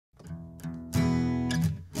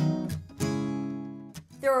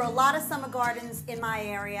There are a lot of summer gardens in my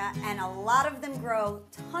area, and a lot of them grow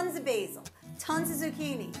tons of basil, tons of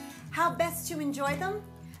zucchini. How best to enjoy them?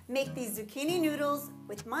 Make these zucchini noodles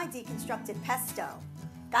with my deconstructed pesto.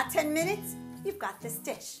 Got 10 minutes? You've got this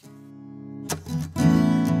dish.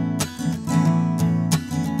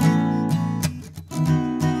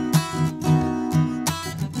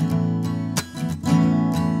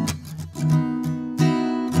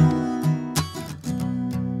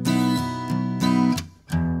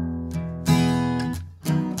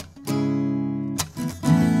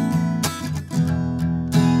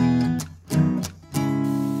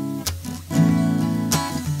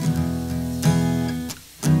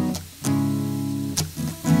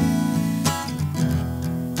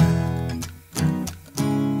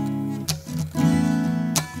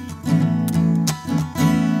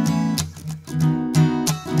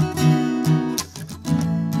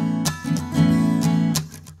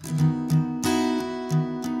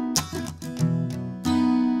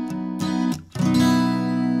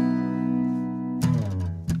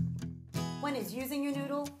 When is using your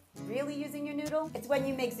noodle really using your noodle? It's when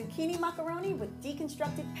you make zucchini macaroni with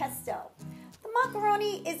deconstructed pesto. The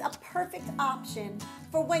macaroni is a perfect option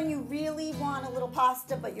for when you really want a little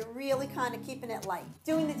pasta, but you're really kind of keeping it light.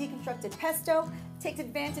 Doing the deconstructed pesto takes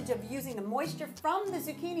advantage of using the moisture from the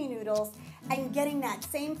zucchini noodles and getting that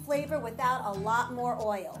same flavor without a lot more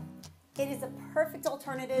oil. It is a perfect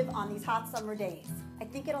alternative on these hot summer days. I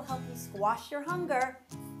think it'll help you squash your hunger.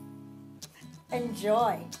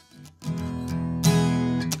 Enjoy.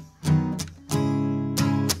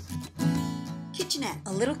 Kitchenette,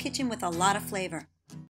 a little kitchen with a lot of flavor.